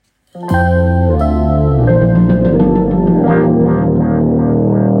Good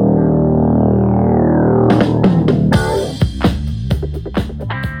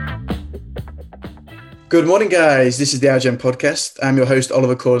morning, guys. This is the Our podcast. I'm your host,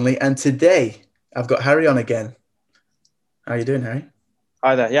 Oliver Cornley, and today I've got Harry on again. How are you doing, Harry?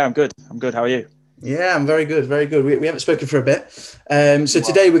 Hi there. Yeah, I'm good. How are you? Yeah, I'm very good, very good. We haven't spoken for a bit.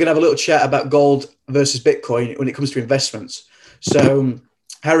 Today we're going to have a little chat about gold versus Bitcoin when it comes to investments. So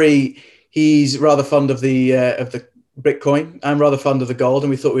Harry, he's rather fond of the Bitcoin. I'm rather fond of the gold, and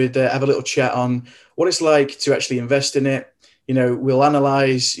we thought we'd have a little chat on what it's like to actually invest in it. You know, we'll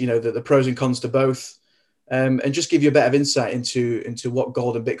analyze, the pros and cons to both. And just give you a bit of insight into what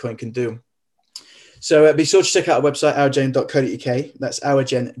gold and Bitcoin can do. So be sure to check out our website, ourgen.co.uk. That's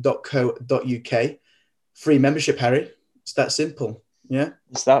ourgen.co.uk. Free membership, Harry. It's that simple. Yeah?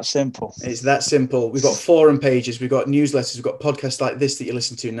 It's that simple. It's that simple. We've got forum pages. We've got newsletters. We've got podcasts like this that you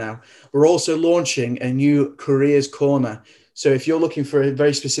listen to now. We're also launching a new careers corner. So if you're looking for a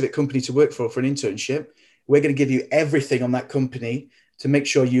very specific company to work for an internship, we're going to give you everything on that company to make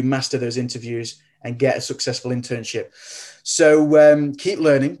sure you master those interviews and get a successful internship. So keep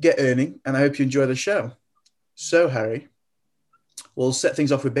learning, get earning, and I hope you enjoy the show. So, Harry, we'll set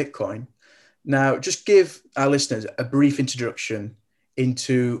things off with Bitcoin. Now, just give our listeners a brief introduction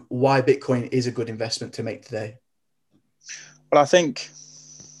into why Bitcoin is a good investment to make today. Well, I think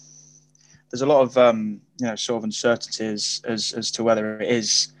there's a lot of sort of uncertainties as to whether it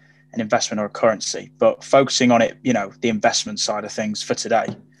is an investment or a currency, but focusing on it, the investment side of things for today.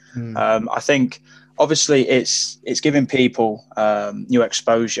 I think obviously it's giving people new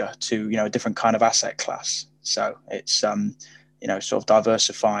exposure to a different kind of asset class. So it's sort of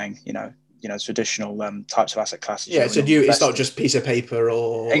diversifying traditional types of asset classes. Yeah, it's not just piece of paper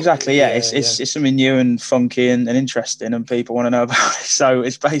or exactly. Yeah, it's something new and funky and interesting, and people want to know about it. So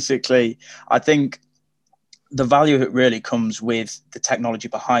it's basically, I think, the value of it really comes with the technology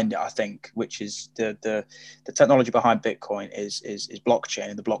behind it, I think, which is the technology behind Bitcoin is blockchain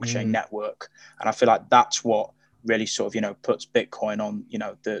and the blockchain network. And I feel like that's what really sort of, puts Bitcoin on,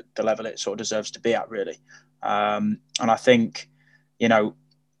 the level it sort of deserves to be at, really. And I think,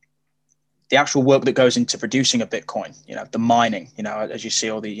 the actual work that goes into producing a Bitcoin, the mining, as you see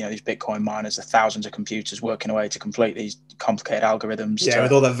all the, these Bitcoin miners, the thousands of computers working away to complete these complicated algorithms. Yeah,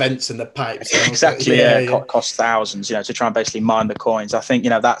 with all the vents and the pipes. Exactly. Cost thousands, to try and basically mine the coins. I think,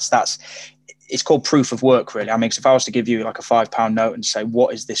 that's it's called proof of work, really. I mean, if I was to give you like a £5 note and say,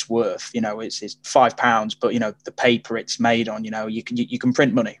 what is this worth? It's £5, but the paper it's made on, you can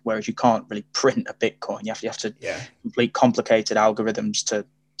print money, whereas you can't really print a Bitcoin. You have to complete complicated algorithms to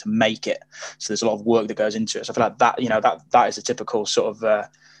make it. So there's a lot of work that goes into it. So I feel like that is a typical sort of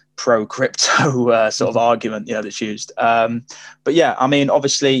pro crypto sort of argument, that's used. But yeah, I mean,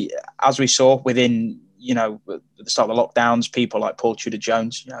 obviously, as we saw within, at the start of the lockdowns, people like Paul Tudor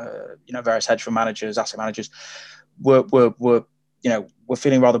Jones, various hedge fund managers, asset managers were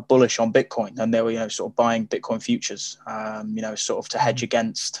feeling rather bullish on Bitcoin, and they were, sort of buying Bitcoin futures, sort of to hedge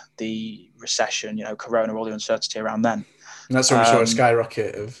against the recession, Corona, all the uncertainty around then. And that's when we saw a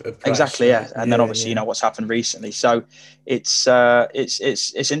skyrocket of price. Exactly, yeah. And then obviously, what's happened recently. So it's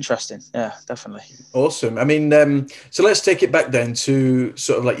interesting. Yeah, definitely. Awesome. I mean, so let's take it back then to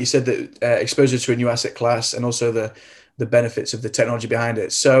sort of like you said, that exposure to a new asset class and also the benefits of the technology behind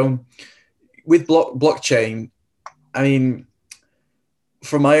it. So with blockchain, I mean,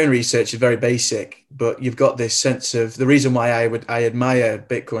 from my own research, it's very basic, but you've got this sense of the reason why I admire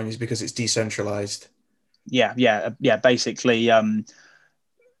Bitcoin is because it's decentralized. Yeah. Basically,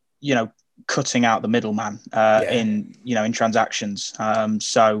 cutting out the middleman in transactions.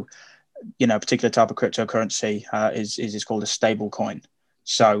 So, a particular type of cryptocurrency is called a stable coin.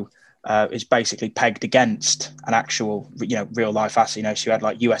 So it's basically pegged against an actual, real life asset. So you had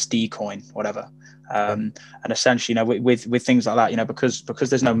like USD coin, whatever. And essentially, with things like that, because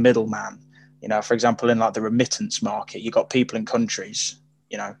there's no middleman. For example, in like the remittance market, you've got people in countries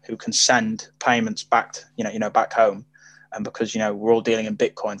who can send payments back, back home. And because, we're all dealing in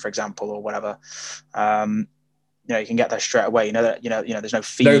Bitcoin, for example, or whatever, you can get there straight away. There's no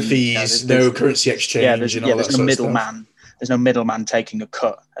fees. No fees, no currency exchange. Yeah, there's no middleman. There's no middleman taking a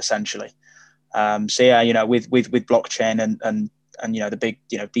cut, essentially. With blockchain and the big,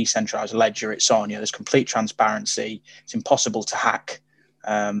 decentralized ledger it's on, there's complete transparency. It's impossible to hack.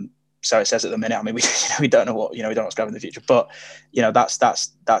 So it says at the minute. I mean, we don't know what we don't know what's going in the future, but that's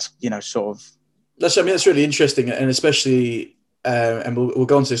sort of. That's really interesting, and especially, and we'll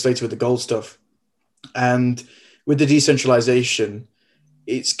go on to this later with the gold stuff, and with the decentralization,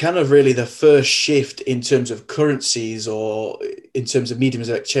 it's kind of really the first shift in terms of currencies or in terms of mediums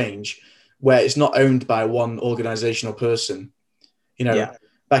of exchange, where it's not owned by one organization or person. You know, Yeah,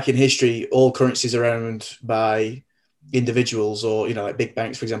 back in history, all currencies are owned by individuals or, you know, like big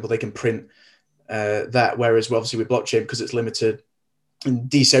banks, for example, they can print that. Whereas obviously with blockchain, because it's limited and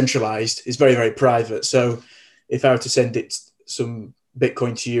decentralized, it's very, very private. So if I were to send it some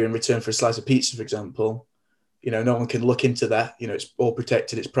Bitcoin to you in return for a slice of pizza, for example, you know, no one can look into that. You know, it's all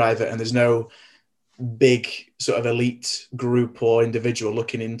protected, it's private, and there's no big sort of elite group or individual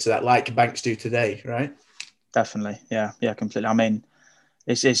looking into that like banks do today, right? definitely. Yeah, yeah, completely. I mean,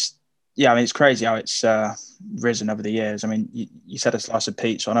 it's yeah, I mean, it's crazy how it's risen over the years. I mean, you said a slice of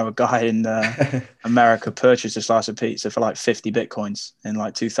pizza. I know a guy in America purchased a slice of pizza for like 50 bitcoins in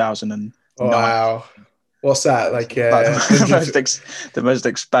like 2009. Wow. What's that? Like Like 100 the most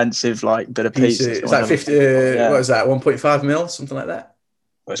expensive like bit of pizza. pizza. Is that 50? Yeah, What is that? 1.5 mil, something like that?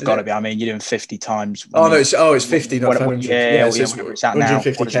 well, it's Is got to it? be. I mean, you're doing 50 times. I Oh no, mean, it's 50, not 500. yeah, Yeah, well, so yeah, it's whatever it's at now. What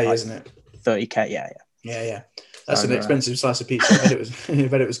is it 150k, like? isn't it? 30K. Yeah, yeah. Yeah, yeah. That's an So expensive slice of pizza. I bet it was. I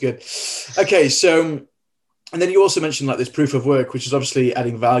bet it was good. Okay, so and then you also mentioned like this proof of work, which is obviously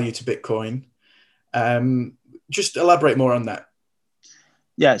adding value to Bitcoin. Just elaborate more on that.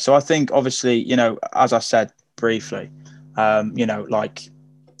 yeah, so I think obviously, you know, as I said briefly, you know, like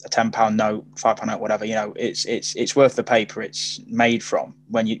a £10 note, £5 note, whatever, you know, it's worth the paper it's made from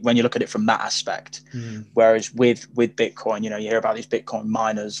when you look at it from that aspect. Mm. Whereas with Bitcoin, you know, you hear about these Bitcoin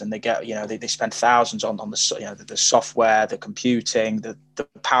miners and they get, you know, they spend thousands on the, you know, the software, the computing, the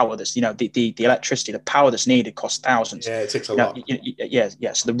power that's, you know, the electricity, the power that's needed costs thousands. Yeah, it takes a You know, lot.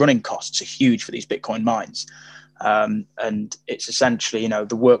 yeah. So the running costs are huge for these Bitcoin mines. And it's essentially, you know,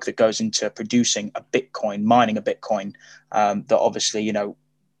 the work that goes into producing a Bitcoin, mining a Bitcoin, that obviously, you know,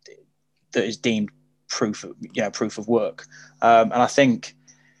 that is deemed proof of work. And I think,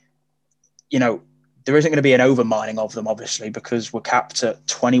 you know, there isn't going to be an over mining of them, obviously, because we're capped at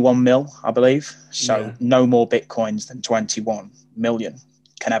 21 mil, I believe. So Yeah. no more Bitcoins than 21 million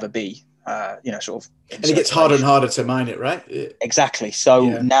can ever be, you know, sort of in And it gets harder and circulation. harder to mine it, right? Exactly. So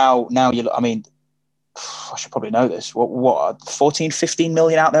Yeah. now you look, I mean, I should probably know this. What 14, 15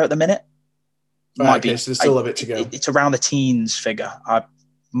 million out there at the minute? Right. Might Okay. be. So there's still a bit to go. It's around the teens figure. I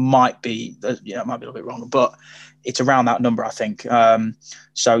might be, you know, it might be a little bit wrong, but it's around that number, I think.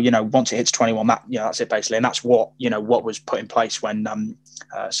 So, you know, once it hits 21, that, you know, that's it basically, and that's what, you know, what was put in place when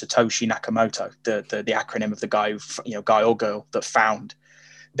Satoshi Nakamoto, the acronym of the guy, you know, guy or girl that found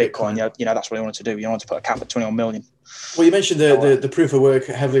Bitcoin. You know, that's what he wanted to do. He wanted to put a cap at 21 million. Well, you mentioned the proof of work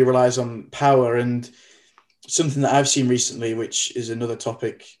heavily relies on power, and something that I've seen recently, which is another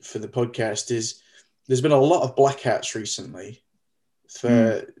topic for the podcast, is there's been a lot of blackouts recently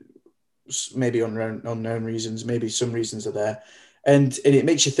for maybe unknown reasons, maybe some reasons are there, and it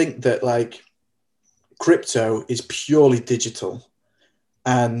makes you think that like crypto is purely digital,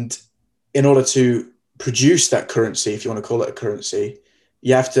 and in order to produce that currency, if you want to call it a currency,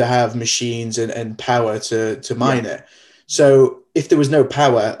 you have to have machines and power to Yeah. mine it. So if there was no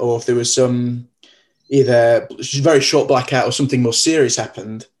power, or if there was some either very short blackout or something more serious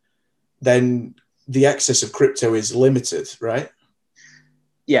happened, then the access of crypto is limited, right?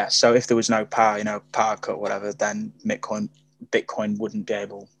 Yeah. So if there was no power, you know, power cut, whatever, then Bitcoin wouldn't be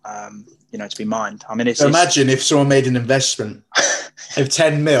able, you know, to be mined. I mean, So imagine if someone made an investment of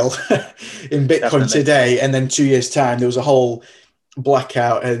 10 mil in Bitcoin definitely. today, and then 2 years' time, there was a whole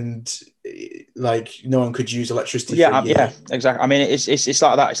blackout and like no one could use electricity for a Yeah, yeah, year. exactly. I mean, it's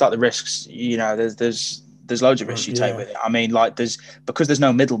like that. It's like the risks. You know, there's loads of risks you take Yeah. with it. I mean, like because there's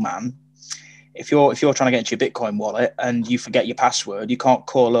no middleman. If you're trying to get into your Bitcoin wallet and you forget your password, you can't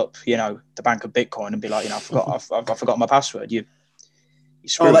call up, you know, the bank of Bitcoin and be like, you know, I forgot my password. You Oh,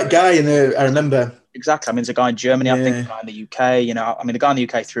 screwed, that really. guy in the, I remember. Exactly. I mean, there's a guy in Germany, I think, a Yeah. guy in the UK. You know, I mean, the guy in the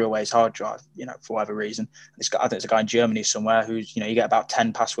UK threw away his hard drive, you know, for whatever reason. This guy, I think there's a guy in Germany somewhere who's, you know, you get about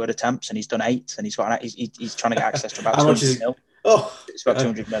 10 password attempts and he's done 8, and he's trying to get access to about How much 200 is it? mil. Oh, It's about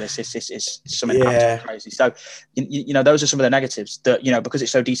 200 mil. It's something absolutely yeah. crazy. So, you know, those are some of the negatives that, you know, because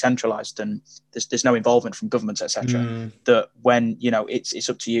it's so decentralized and there's no involvement from governments, etc. Mm. That when, you know, it's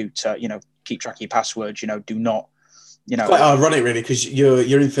up to you to, you know, keep track of your passwords. You know, do not, you It's know, quite ironic, really, because your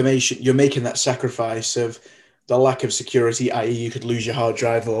information, you're making that sacrifice of the lack of security, i.e., you could lose your hard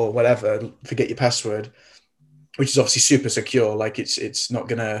drive or whatever, forget your password, which is obviously super secure. Like it's not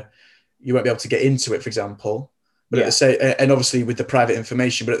gonna, you won't be able to get into it, for example. But at the yeah, same, and obviously with the private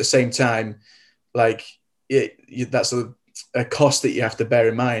information, but at the same time, like that's a cost that you have to bear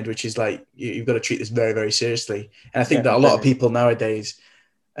in mind, which is like you've got to treat this very, very seriously. And I think yeah, that a lot of completely. people nowadays,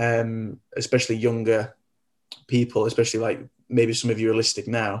 especially younger people, especially like maybe some of you are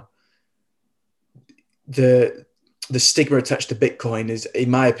listening now, the stigma attached to Bitcoin is, in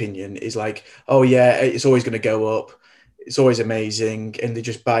my opinion, is like, oh yeah, it's always going to go up. It's always amazing. And they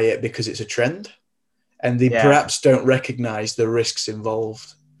just buy it because it's a trend. And they perhaps don't recognize the risks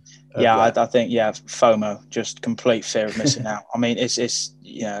involved. I think, FOMO, just complete fear of missing out. I mean, it's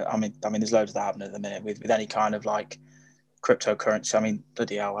I mean, there's loads of that happening at the minute with any kind of like cryptocurrency. I mean,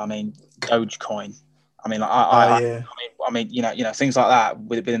 bloody hell. I mean, Dogecoin. I mean, like, I mean, things like that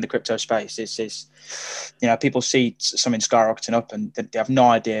within the crypto space. It's people see something skyrocketing up and they have no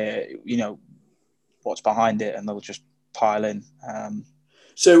idea, what's behind it, and they'll just pile in.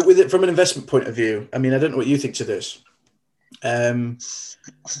 So, with it from an investment point of view, I mean, I don't know what you think to this,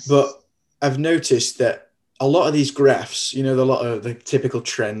 but I've noticed that a lot of these graphs, a lot of the typical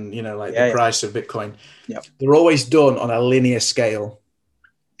trend, like the price of Bitcoin, they're always done on a linear scale,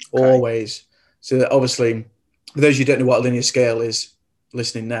 always. So that obviously, for those who don't know what a linear scale is,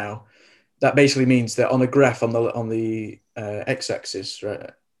 listening now, that basically means that on a graph on the x-axis, right,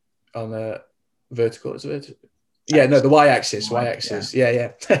 on the vertical, is it? Yeah, no, the y-axis.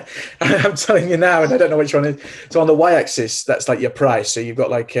 Yeah. I'm telling you now, and I don't know which one it is. So on the y-axis, that's like your price. So you've got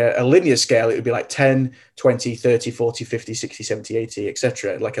like a linear scale. It would be like 10, 20, 30, 40, 50, 60, 70, 80,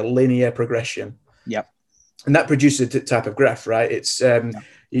 etc. Like a linear progression. Yeah. And that produces a type of graph, right? It's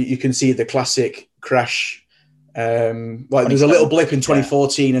you can see the classic crash. There's a little blip in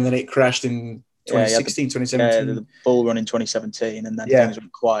 2014, and then it crashed in 2016, 2017. Yeah, the bull run in 2017, and then things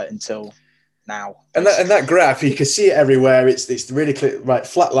went quiet until now. And that graph, you can see it everywhere. It's really clear, right?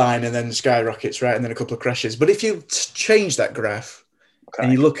 Flat line, and then skyrockets, right? And then a couple of crashes. But if you change that graph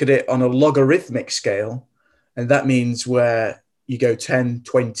and you look at it on a logarithmic scale, and that means where you go 10,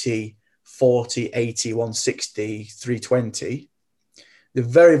 20, 40, 80, 160, 320, the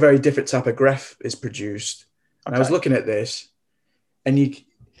very, very different type of graph is produced. And I was looking at this, and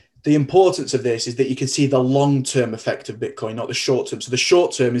the importance of this is that you can see the long-term effect of Bitcoin, not the short-term. So the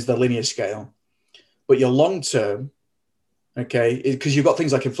short-term is the linear scale, but your long-term, because you've got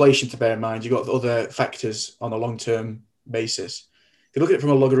things like inflation to bear in mind, you've got other factors on a long-term basis. If you look at it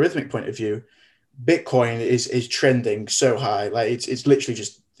from a logarithmic point of view, Bitcoin is trending so high, like it's literally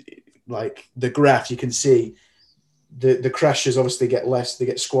just like the graph. You can see the crashes obviously get less, they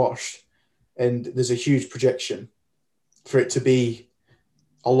get squashed, and there's a huge projection for it to be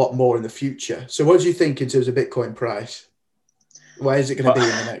a lot more in the future. So what do you think in terms of Bitcoin price? Where is it going to be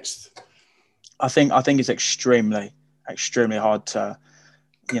in the next? I think it's extremely hard to,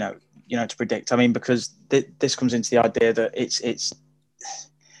 to predict. I mean, because this comes into the idea that it's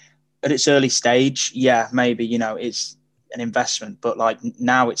at its early stage. Yeah, maybe, it's an investment, but like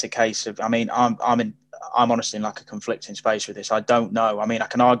now it's a case of, I mean, I'm honestly in like a conflicting space with this. I don't know. I mean, I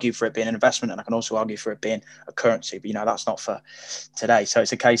can argue for it being an investment, and I can also argue for it being a currency, but that's not for today. So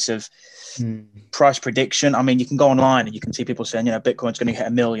it's a case of price prediction. I mean, you can go online and you can see people saying, Bitcoin's going to hit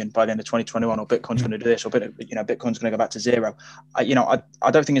 1 million by the end of 2021, or Bitcoin's going to do this, or Bitcoin's going to go back to zero. I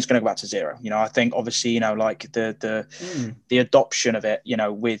don't think it's going to go back to zero. I think obviously, like the adoption of it,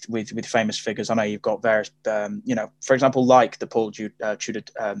 with famous figures. I know you've got various, for example, like the Paul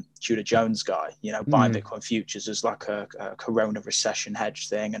Tudor Jones guy, buying Bitcoin futures as like a corona recession hedge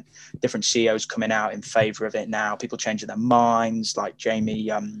thing, and different CEOs coming out in favor of it now. People changing their minds, like Jamie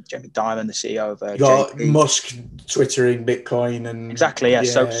Dimon, the CEO of got Musk twittering Bitcoin, and exactly, yeah.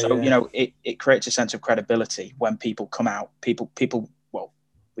 So it creates a sense of credibility when people come out. People, well,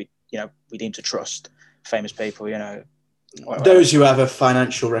 we need to trust famous people, those who have a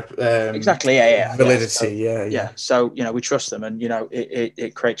financial validity, yeah. So we trust them, and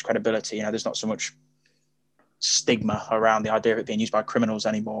it creates credibility. There's not so much stigma around the idea of it being used by criminals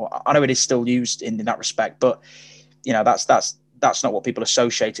anymore. I know it is still used in that respect, but that's not what people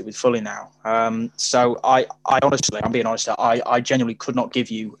associate it with fully now. So I honestly, I'm being honest, I genuinely could not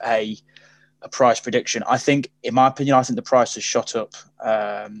give you a price prediction. I think, in my opinion, the price has shot up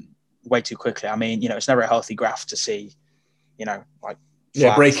way too quickly. I mean, it's never a healthy graph to see, like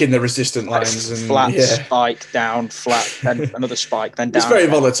flat, breaking the resistant lines, and flat spike down, flat, then another spike, then down. It's very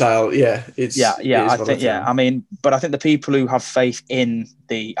volatile. Yeah, I think, I mean, but I think the people who have faith in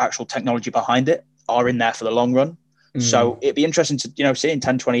the actual technology behind it are in there for the long run. So it'd be interesting to, see in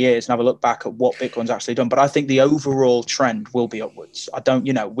 10, 20 years and have a look back at what Bitcoin's actually done. But I think the overall trend will be upwards. I don't,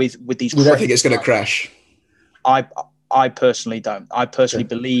 with these. You don't think it's going to crash? I personally don't. I personally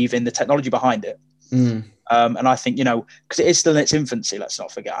believe in the technology behind it. And I think, because it is still in its infancy, let's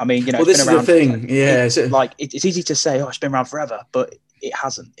not forget. I mean, well, this is the thing. It's easy to say, it's been around forever, but it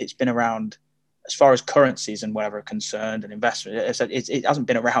hasn't. It's been around as far as currencies and whatever are concerned, and investment. It hasn't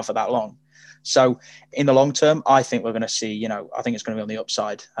been around for that long. So in the long term, I think we're going to see, I think it's going to be on the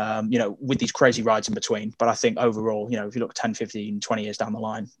upside, with these crazy rides in between. But I think overall, if you look 10, 15, 20 years down the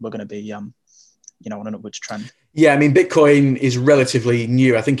line, we're going to be, on an upwards trend. Yeah, I mean, Bitcoin is relatively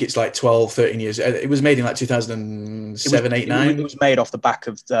new. I think it's like 12, 13 years. It was made in like 2007, 8, 9. It was made off the back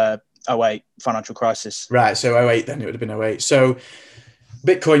of the 08 financial crisis. Right, so 08 then, it would have been 08. So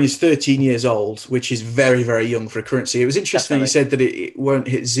Bitcoin is 13 years old, which is very, very young for a currency. It was interesting that you said that it won't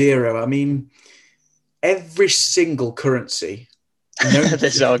hit zero. I mean, every single currency...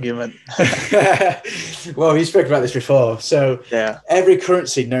 this argument. Well, we spoke about this before. So every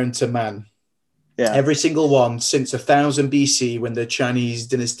currency known to man, every single one since 1000 BC, when the Chinese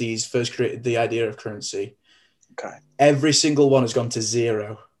dynasties first created the idea of currency, every single one has gone to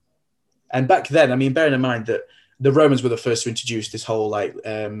zero. And back then, I mean, bearing in mind that the Romans were the first to introduce this whole where,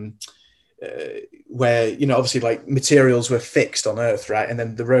 obviously like materials were fixed on Earth, right? And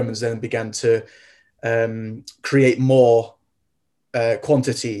then the Romans then began to create more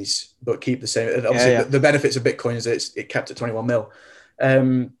quantities, but keep the same. And obviously, the benefits of Bitcoin is that it capped at 21 mil.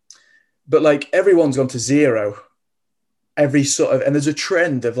 But like everyone's gone to zero. And there's a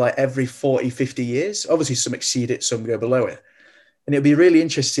trend of like every 40, 50 years. Obviously, some exceed it, some go below it. And it'll be really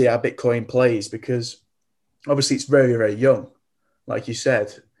interesting to see how Bitcoin plays, because obviously it's very, very young, like you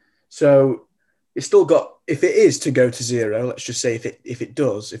said. So it's still got, if it is to go to zero, let's just say if it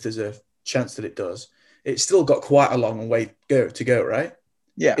does, if there's a chance that it does, it's still got quite a long way to go, right?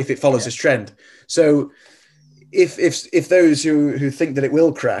 Yeah. If it follows this trend. So if those who think that it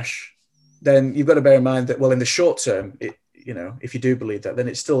will crash, then you've got to bear in mind that, well, in the short term, if you do believe that, then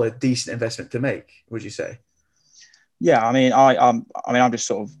it's still a decent investment to make, would you say? Yeah, I mean, I'm just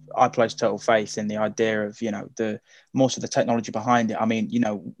sort of, I place total faith in the idea of, the most of the technology behind it. I mean,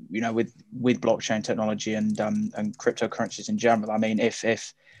 with blockchain technology and cryptocurrencies in general. I mean, if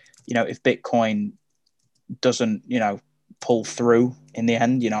Bitcoin doesn't, pull through in the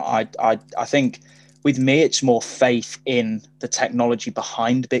end, I think with me, it's more faith in the technology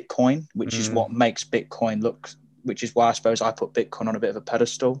behind Bitcoin, which is what makes Bitcoin look, which is why I suppose I put Bitcoin on a bit of a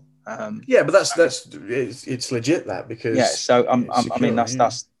pedestal. But it's legit, that, because so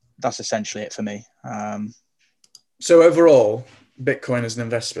that's essentially it for me. So overall, Bitcoin as an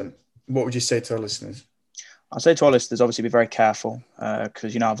investment, what would you say to our listeners? I'd say to our listeners, obviously be very careful,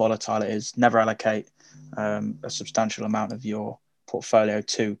 because how volatile it is. Never allocate a substantial amount of your portfolio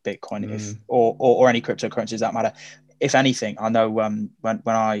to Bitcoin, or any cryptocurrencies that matter. If anything, I know when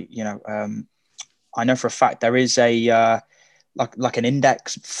I I know for a fact there is a like an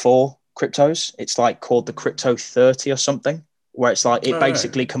index for cryptos. It's like called the Crypto 30 or something, where it's like it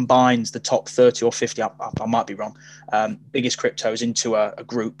basically combines the top 30 or 50, I might be wrong, biggest cryptos into a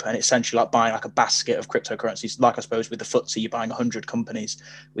group, and it's essentially like buying like a basket of cryptocurrencies. Like I suppose with the FTSE, you're buying 100 companies.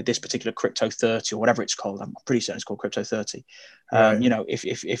 With this particular Crypto 30 or whatever it's called, I'm pretty certain it's called Crypto 30. Right. If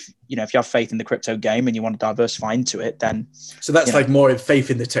you have faith in the crypto game and you want to diversify into it, then so that's like more faith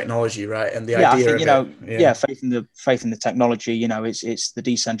in the technology, right? And the idea of it. Faith in the technology. It's the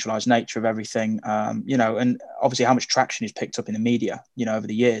decentralized nature of everything. And obviously how much traction is picked up in the media, over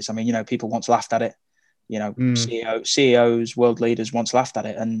the years. I mean, people once laughed at it. CEOs, world leaders once laughed at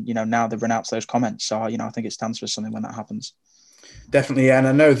it, and now they've renounced those comments. So I think it stands for something when that happens. Definitely, and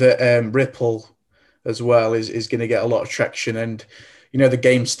I know that Ripple as well is going to get a lot of traction, and the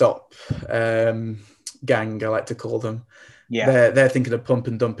GameStop gang, I like to call them. Yeah, they're thinking of pump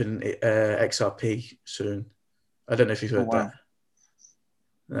and dumping XRP soon. I don't know if you've heard that.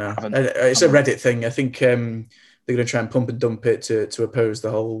 No, it's a Reddit thing. I think they're going to try and pump and dump it to oppose the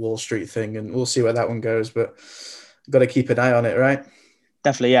whole Wall Street thing, and we'll see where that one goes. But got to keep an eye on it, right?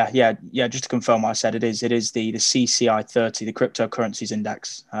 Definitely, yeah. Just to confirm what I said, it is the CCI 30, the cryptocurrencies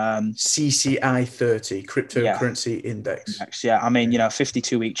index. CCI 30, cryptocurrency index. Yeah, I mean,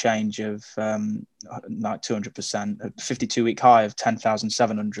 52-week change of like 200%, a 52-week high of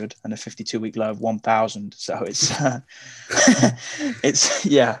 10,700, and a 52-week low of 1,000. So it's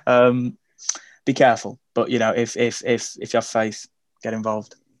be careful, but if you have faith, get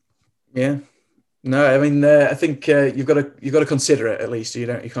involved. Yeah. No, I mean, I think you've got to consider it at least. You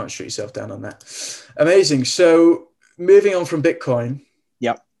can't shoot yourself down on that. Amazing. So moving on from Bitcoin,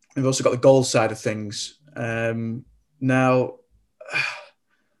 we've also got the gold side of things. Now,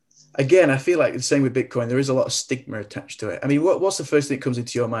 again, I feel like the same with Bitcoin. There is a lot of stigma attached to it. I mean, what's the first thing that comes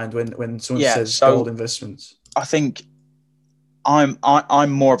into your mind when someone says gold investments? I think I'm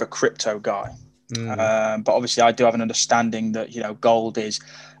more of a crypto guy. But obviously I do have an understanding that gold is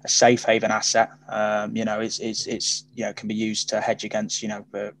a safe haven asset. It's can be used to hedge against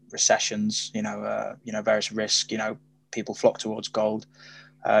recessions, various risks. People flock towards gold.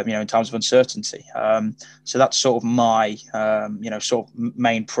 in times of uncertainty. So that's sort of my, sort of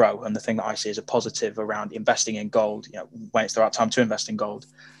main pro, and the thing that I see as a positive around investing in gold, when it's the right time to invest in gold.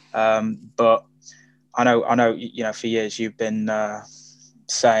 But I know, for years you've been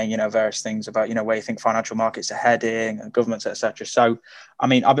saying, various things about, where you think financial markets are heading and governments, etc. So, I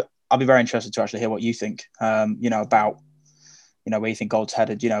mean, I'll be very interested to actually hear what you think, about, where you think gold's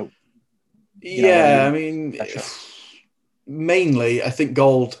headed, Yeah, I mean, mainly, I think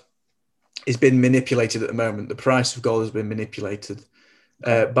gold is being manipulated at the moment. The price of gold has been manipulated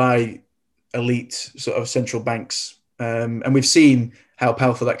by elite sort of central banks. And we've seen how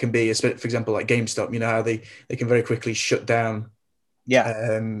powerful that can be, for example, like GameStop, how they can very quickly shut down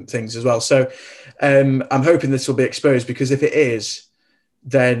things as well. So I'm hoping this will be exposed, because if it is,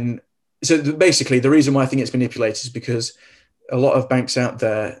 then basically the reason why I think it's manipulated is because a lot of banks out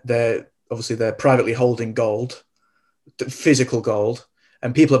there, they're privately holding gold, physical gold,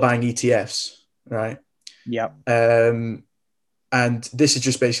 and people are buying ETFs, right? Yeah. And this is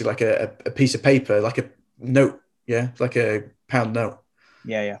just basically like a piece of paper, like a note, like a pound note.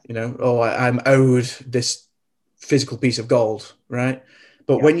 Yeah. I'm owed this physical piece of gold, right?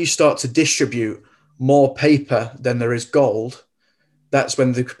 But when you start to distribute more paper than there is gold, that's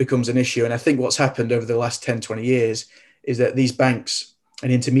when it becomes an issue. And I think what's happened over the last 10, 20 years is that these banks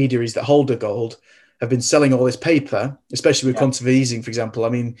and intermediaries that hold the gold have been selling all this paper, especially with quantitative easing, for example. I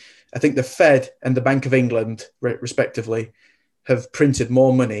mean, I think the Fed and the Bank of England, respectively, have printed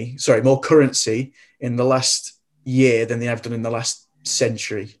more currency in the last year than they have done in the last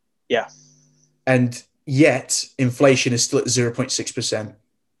century. Yeah. And yet inflation is still at 0.6%.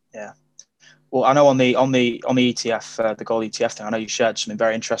 Yeah. Well, I know on the ETF, the gold ETF thing, I know you shared something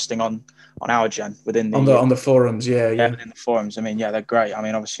very interesting on our gen within on the forums, within the forums. I mean, they're great. I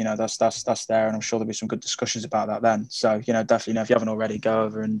mean, obviously, that's there, and I'm sure there'll be some good discussions about that then. So, definitely, if you haven't already, go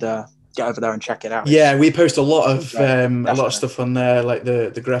over and get over there and check it out. Yeah, we post a lot of stuff on there, like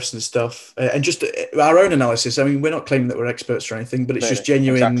the graphs and stuff, and just our own analysis. I mean, we're not claiming that we're experts or anything, but it's just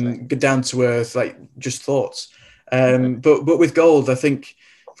genuine, down to earth, like just thoughts. But with gold, I think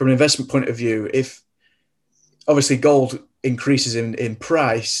from an investment point of view, if obviously gold increases in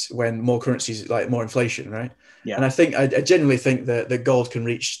price when more currencies, like more inflation, right? Yeah. And I genuinely think that gold can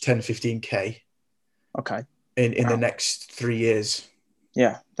reach 10, 15K. Okay. In the next 3 years.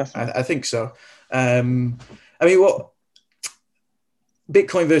 Yeah, definitely. I think so. I mean, what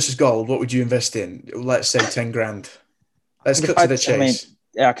Bitcoin versus gold? What would you invest in? Let's say 10 grand. Let's cut to the chase.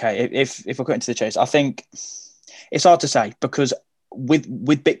 I mean, okay. If we're cutting to the chase, I think it's hard to say, because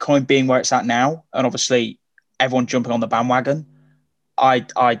with Bitcoin being where it's at now, and obviously everyone jumping on the bandwagon, I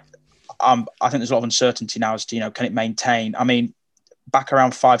think there's a lot of uncertainty now as to can it maintain. I mean, back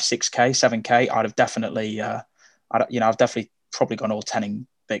around 5, 6K, 7K, I'd have definitely, I've definitely probably gone all 10 in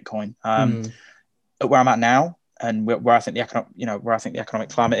Bitcoin. But where I'm at now, and where I think the economic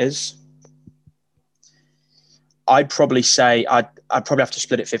climate is, I'd probably say I'd probably have to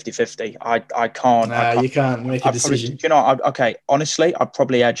split it 50-50. I can't. You can't make a decision. Okay, honestly, I'd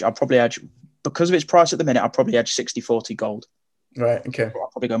probably edge because of its price at the minute. I'd probably edge 60-40 gold. Right. Okay. I'll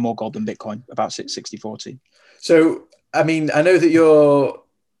probably go more gold than Bitcoin, about 60-40. So, I mean, I know that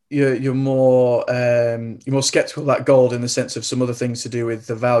you're more skeptical about gold in the sense of some other things to do with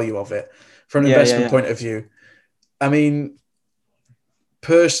the value of it. From an investment point of view, I mean,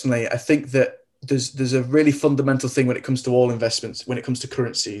 personally, I think that there's a really fundamental thing when it comes to all investments, when it comes to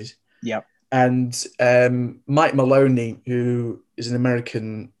currencies. Yeah. And Mike Maloney, who is an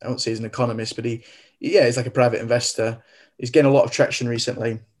American, I won't say he's an economist, but he's like a private investor. He's getting a lot of traction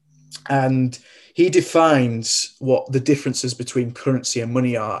recently. And he defines what the differences between currency and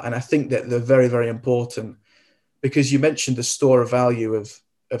money are. And I think that they're very, very important, because you mentioned the store of value of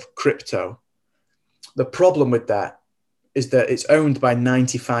crypto. The problem with that is that it's owned by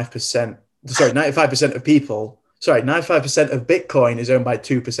 95% of people. Sorry, 95% of Bitcoin is owned by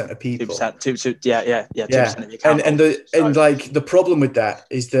 2% of people. 2%, yeah. 2% of the account. And the problem with that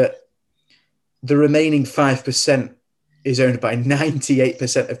is that the remaining 5% is owned by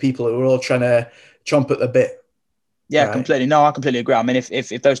 98% of people who are all trying to chomp at the bit. Yeah, right? Completely. No, I completely agree. I mean, if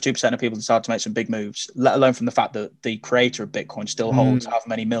those 2% of people decide to make some big moves, let alone from the fact that the creator of Bitcoin still holds however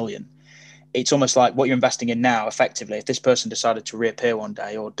many million, it's almost like what you're investing in now, effectively, if this person decided to reappear one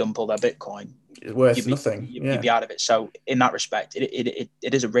day or dump all their Bitcoin, it's worth nothing. You'd be out of it. So in that respect, it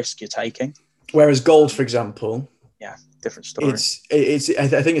is a risk you're taking. Whereas gold, for example, different story. I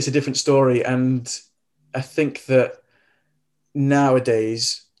think it's a different story. And I think that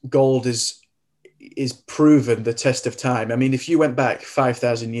nowadays gold is proven the test of time. I mean, if you went back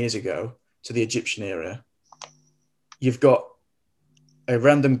 5,000 years ago to the Egyptian era, you've got a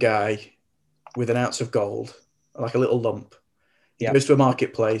random guy with an ounce of gold, like a little lump. He Yeah. goes to a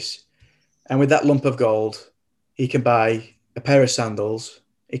marketplace, and with that lump of gold, he can buy a pair of sandals.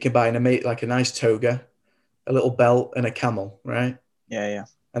 He can buy like a nice toga, a little belt, and a camel, right? Yeah. Yeah.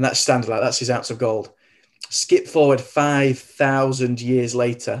 And that's standard. Like that's his ounce of gold. Skip forward 5,000 years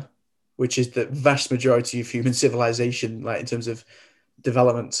later, which is the vast majority of human civilization, like in terms of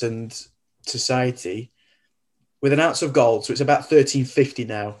developments and society, with an ounce of gold. So it's about 1350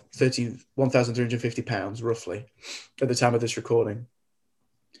 now, 1,350 pounds roughly at the time of this recording.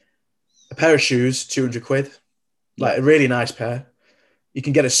 A pair of shoes, 200 quid, like a really nice pair. You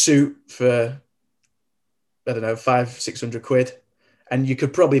can get a suit for, I don't know, 600 quid. And you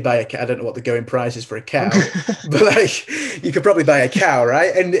could probably buy I don't know what the going price is for a cow, but like you could probably buy a cow,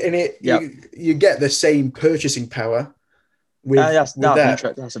 right? And you get the same purchasing power with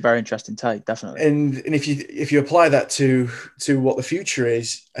that. That's a very interesting take, definitely. And if you apply that to what the future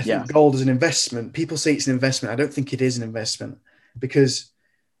is, I think gold is an investment. People say it's an investment. I don't think it is an investment, because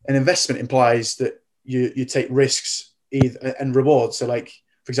an investment implies that you take risks and rewards. So like,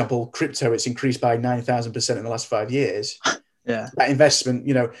 for example, crypto, it's increased by 9,000% in the last 5 years. Yeah. That investment,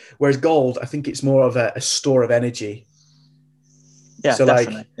 whereas gold, I think it's more of a store of energy. Yeah. So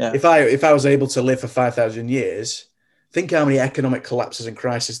definitely. Like if I was able to live for 5,000 years, think how many economic collapses and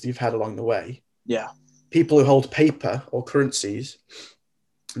crises you've had along the way. Yeah. People who hold paper or currencies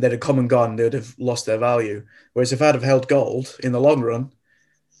that had come and gone, they would have lost their value. Whereas if I'd have held gold in the long run,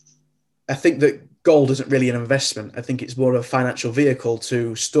 I think that gold isn't really an investment. I think it's more of a financial vehicle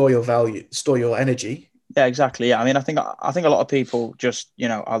to store your value, store your energy. Yeah, exactly. Yeah, I mean, I think a lot of people just,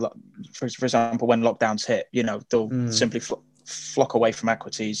 for example, when lockdowns hit, they'll simply flock away from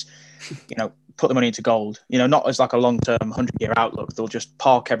equities, put the money into gold. Not as like a long-term 100-year outlook. They'll just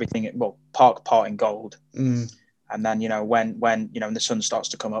park part in gold, and then when the sun starts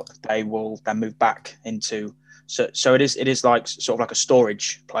to come up, they will then move back into. So it is like sort of like a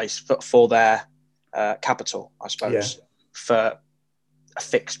storage place for their capital, I suppose, for a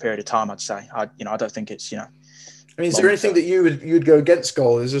fixed period of time. I'd say. I don't think it's I mean, is there anything that you would go against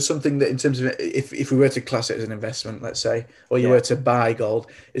gold? Is there something that, in terms of if we were to class it as an investment, let's say, or you were to buy gold,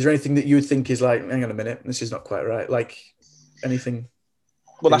 is there anything that you would think is like, hang on a minute, this is not quite right? Like anything?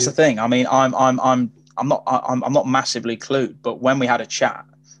 Well, that's the thing. I mean, I'm not massively clued, but when we had a chat,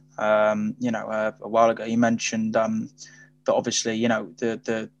 a while ago, you mentioned that obviously,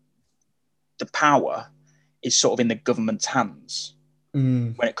 the power is sort of in the government's hands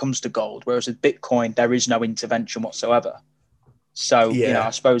when it comes to gold, whereas with Bitcoin there is no intervention whatsoever. So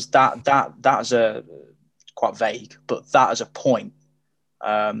I suppose that's a quite vague, but that as a point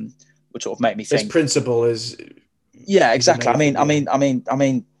would sort of make me think. This principle is exactly. I mean,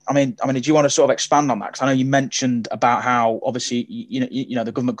 do you want to sort of expand on that? Because I know you mentioned about how obviously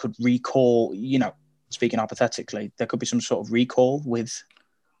the government could recall. Speaking hypothetically, there could be some sort of recall with.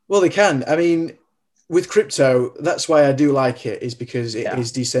 Well, they can. I mean, with crypto, that's why I do like it, is because it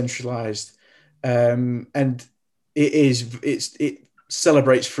is decentralized, and it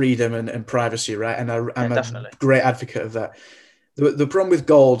celebrates freedom and privacy, right? And I'm a great advocate of that. The problem with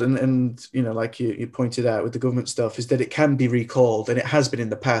gold, and like you pointed out with the government stuff, is that it can be recalled, and it has been in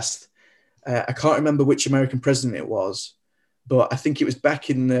the past. I can't remember which American president it was, but I think it was back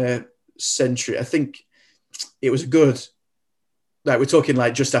in the century. I think it was a good. Like we're talking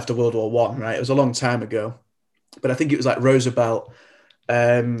like just after World War One, right? It was a long time ago, but I think it was like Roosevelt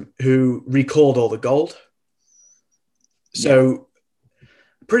who recalled all the gold. So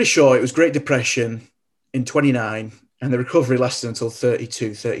pretty sure it was Great Depression in 29, and the recovery lasted until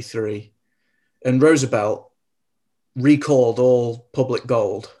 32, 33. And Roosevelt recalled all public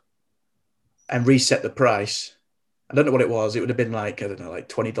gold and reset the price. I don't know what it was. It would have been like, I don't know, like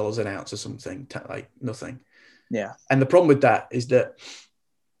 $20 an ounce or something, like nothing. Yeah. And the problem with that is that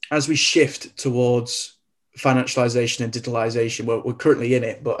as we shift towards financialization and digitalization, we're currently in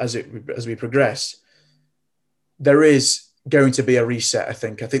it, but as we progress, there is going to be a reset. I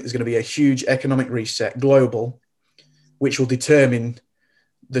think there's going to be a huge economic reset, global, which will determine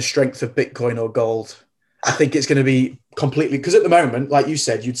the strength of Bitcoin or gold. I think it's going to be completely, because at the moment, like you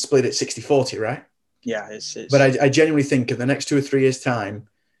said, you'd split it 60-40, right? Yeah. It's But I genuinely think in the next 2 or 3 years' time,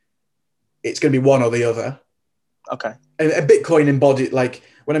 it's going to be one or the other. Okay. And Bitcoin embodied, like,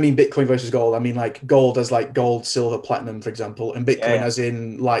 when I mean Bitcoin versus gold, I mean like gold as like gold, silver, platinum, for example, and Bitcoin as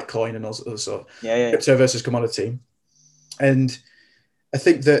in Litecoin and also sort of crypto versus commodity. And I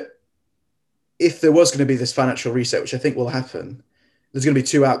think that if there was going to be this financial reset, which I think will happen, there's going to be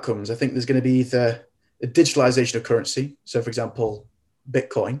 2 outcomes. I think there's going to be either a digitalization of currency. So, for example,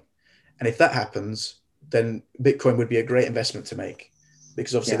 Bitcoin. And if that happens, then Bitcoin would be a great investment to make.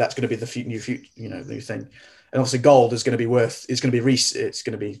 because obviously that's going to be the new thing. And obviously gold is going to be it's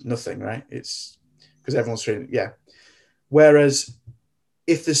going to be nothing, right? It's because everyone's trading, Whereas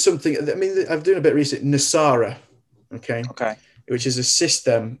if there's something, I mean, I've done a bit of research, Nasara, okay, which is a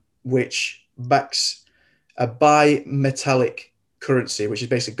system which backs a bimetallic currency, which is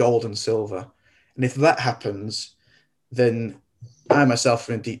basically gold and silver. And if that happens, then I myself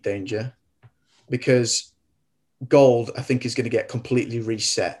am in deep danger, because gold, I think, is going to get completely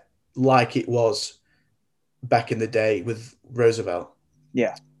reset like it was back in the day with Roosevelt.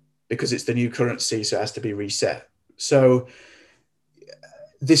 Yeah. Because it's the new currency, so it has to be reset. So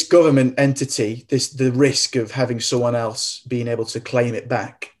this government entity, the risk of having someone else being able to claim it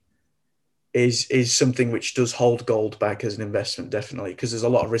back is something which does hold gold back as an investment, definitely, because there's a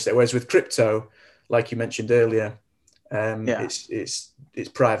lot of risk there. Whereas with crypto, like you mentioned earlier, it's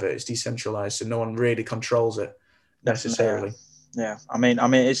private, it's decentralized, so no one really controls it necessarily. Yeah. I mean,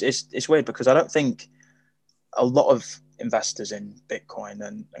 it's weird, because I don't think a lot of investors in Bitcoin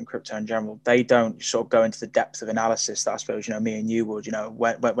and crypto in general, they don't sort of go into the depth of analysis that I suppose, me and you would,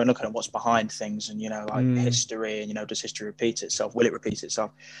 when looking at what's behind things and, like history and, does history repeat itself? Will it repeat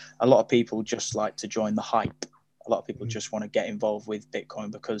itself? A lot of people just like to join the hype. A lot of people just want to get involved with Bitcoin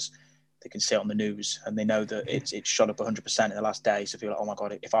because they can see it on the news and they know that it's shot up 100% in the last day. So feel like, oh my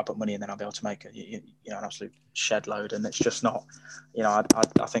God, if I put money in, then I'll be able to make an absolute shed load. And it's just not, I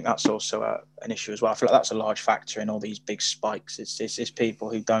think that's also an issue as well. I feel like that's a large factor in all these big spikes. It's people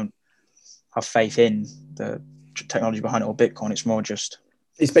who don't have faith in the technology behind it or Bitcoin. It's more just,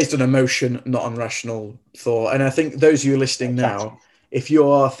 it's based on emotion, not on rational thought. And I think those of you listening now, if you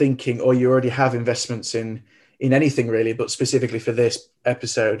are thinking, or you already have investments in anything really, but specifically for this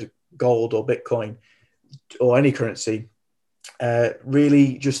episode, gold or Bitcoin or any currency,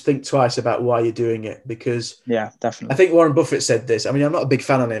 really just think twice about why you're doing it, because definitely. I think Warren Buffett said this. I mean, I'm not a big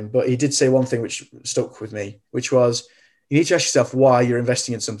fan of him, but he did say one thing which stuck with me, which was, you need to ask yourself why you're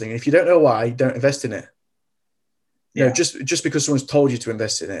investing in something. And if you don't know why, don't invest in it. Just because someone's told you to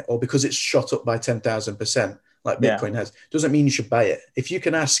invest in it, or because it's shot up by 10,000%, like Bitcoin has, doesn't mean you should buy it. If you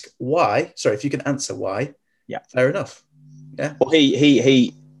can ask why, if you can answer why, fair enough. Yeah. Well,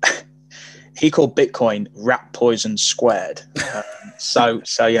 he called Bitcoin rat poison squared. So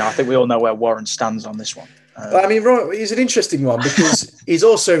I think we all know where Warren stands on this one. I mean, he's an interesting one because he's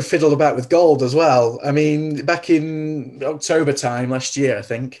also fiddled about with gold as well. I mean, back in October time last year, I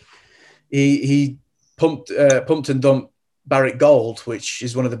think he pumped and dumped Barrick Gold, which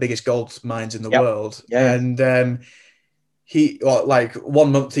is one of the biggest gold mines in the world. And he,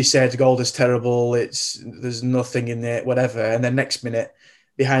 1 month he said gold is terrible, there's nothing in it, whatever, and then next minute,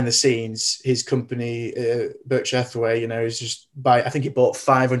 behind the scenes, his company, Berkshire Hathaway, is just I think he bought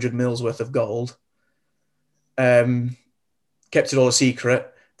 500 mils worth of gold, kept it all a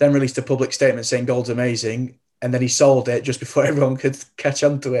secret, then released a public statement saying gold's amazing, and then he sold it just before everyone could catch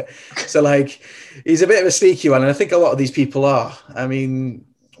on to it. So, he's a bit of a sneaky one, and I think a lot of these people are. I mean,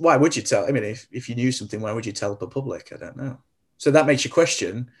 why would you tell? I mean, if you knew something, why would you tell the public? I don't know. So that makes you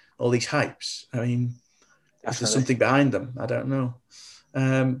question all these hypes. I mean, if there's something behind them, I don't know.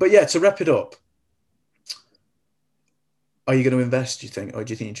 But to wrap it up, are you going to invest, do you think? Or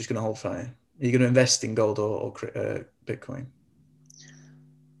do you think you're just going to hold fire? Are you going to invest in gold or Bitcoin?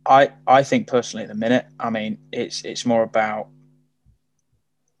 I think personally at the minute, I mean, it's more about,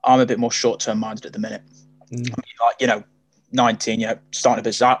 I'm a bit more short-term minded at the minute. I mean, 19, starting a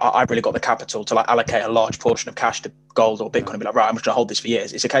business, I've really got the capital to allocate a large portion of cash to gold or Bitcoin and be like, right, I'm just going to hold this for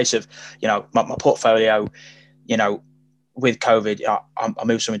years. It's a case of, my portfolio, with COVID, I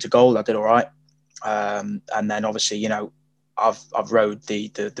moved some into gold. I did all right. And then obviously, I've rode the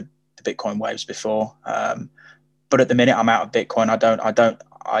Bitcoin waves before. But at the minute I'm out of Bitcoin.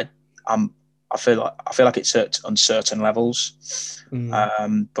 I feel like it's at uncertain levels.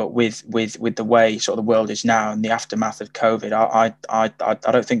 But with the way sort of the world is now and the aftermath of COVID,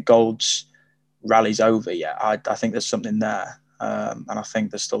 I don't think gold's rally's over yet. I think there's something there. And I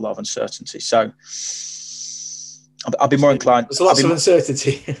think there's still a lot of uncertainty. So I'd be more inclined. There's lots of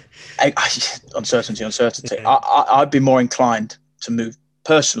uncertainty. Uncertainty. Yeah. I'd be more inclined to move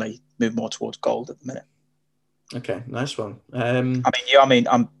more towards gold at the minute. Okay, nice one. I mean,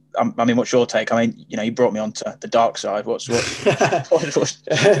 what's your take? I mean, you brought me onto the dark side. What's your take?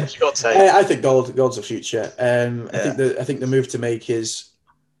 I think gold's a future. I think the move to make is,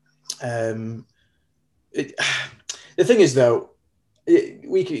 the thing is though,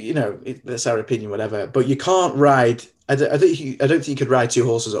 that's our opinion, whatever. But you can't ride. I don't think you could ride two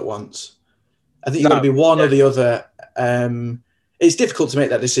horses at once. I think you've got to be one or the other. It's difficult to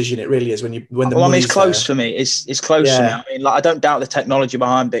make that decision. It really is when the Well, I mean, money's it's close there. for me. It's close for me. I mean, like, I don't doubt the technology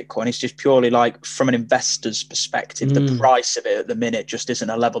behind Bitcoin. It's just purely like from an investor's perspective, the price of it at the minute just isn't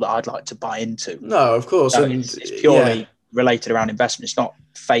a level that I'd like to buy into. No, of course. So And it's purely related around investment. It's not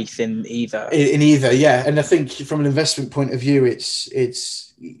faith in either. In either, yeah. And I think from an investment point of view, it's.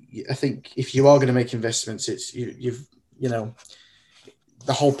 I think if you are going to make investments, it's you've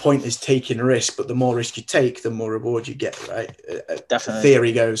the whole point is taking risk, but the more risk you take, the more reward you get, right? Definitely.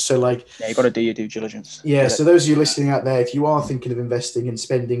 Theory goes. So like, you've got to do your due diligence. Yeah. So those of you listening out there, if you are thinking of investing and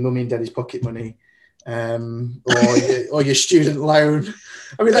spending mummy and daddy's pocket money, or your student loan,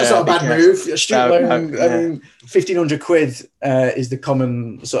 I mean, that's not a bad move. A student loan, I mean, 1,500 quid is the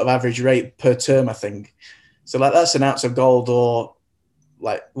common sort of average rate per term, I think. So like that's an ounce of gold or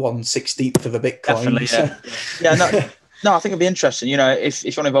like 1/16 of a Bitcoin. Definitely, No, I think it'd be interesting. If you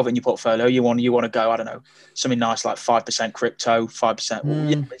want to involve it in your portfolio, you want to go, I don't know, something nice like 5% crypto,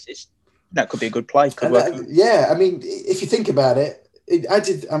 5%. That could be a good play. Could work. I mean, if you think about it, I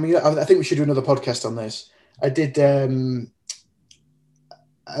think we should do another podcast on this. I did on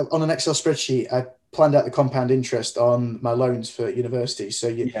an Excel spreadsheet. I planned out the compound interest on my loans for university. So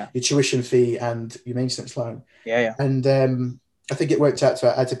your tuition fee and your maintenance loan. Yeah. And I think it worked out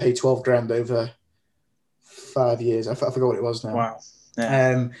to I had to pay 12 grand over 5 years. I forgot what it was now. Wow.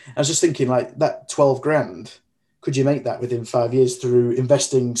 Yeah. I was just thinking, like, that 12 grand, could you make that within 5 years through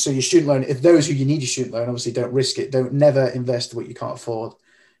investing? So your student loan, if those who you need your student loan, obviously don't risk it. Don't never invest what you can't afford.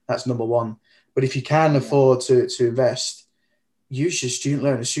 That's number one. But if you can afford to invest, use your student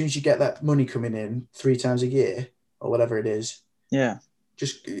loan. As soon as you get that money coming in 3 times a year or whatever it is. Yeah.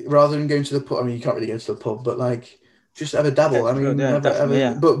 Just rather than going to the pub, I mean, you can't really go to the pub, but like, just have a dabble. I mean,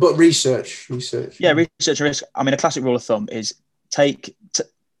 but research. Yeah, research and risk. I mean, a classic rule of thumb is take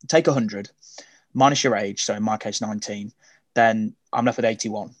 100, minus your age. So in my case, 19. Then I'm left with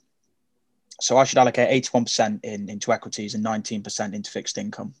 81. So I should allocate 81% into equities and 19% into fixed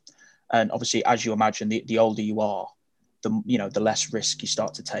income. And obviously, as you imagine, the older you are, the less risk you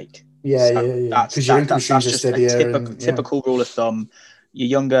start to take. Yeah. Because your income streams are steadier. Typical rule of thumb. You're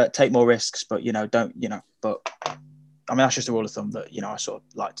younger, take more risks, but but. I mean, that's just a rule of thumb that, I sort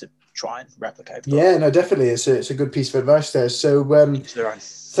of like to try and replicate. Yeah, no, definitely. It's a good piece of advice there. So thank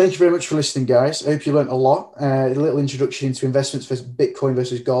you very much for listening, guys. I hope you learned a lot. A little introduction into investments versus Bitcoin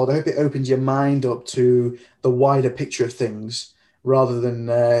versus gold. I hope it opens your mind up to the wider picture of things rather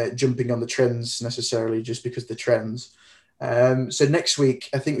than jumping on the trends necessarily just because the trends. So next week,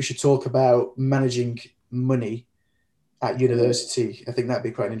 I think we should talk about managing money at university. I think that'd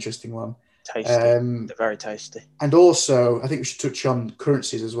be quite an interesting one. Tasty. They're very tasty. And also, I think we should touch on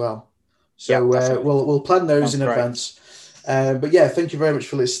currencies as well. So we'll plan those in advance. But yeah, thank you very much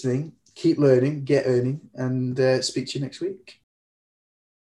for listening. Keep learning, get earning, and speak to you next week.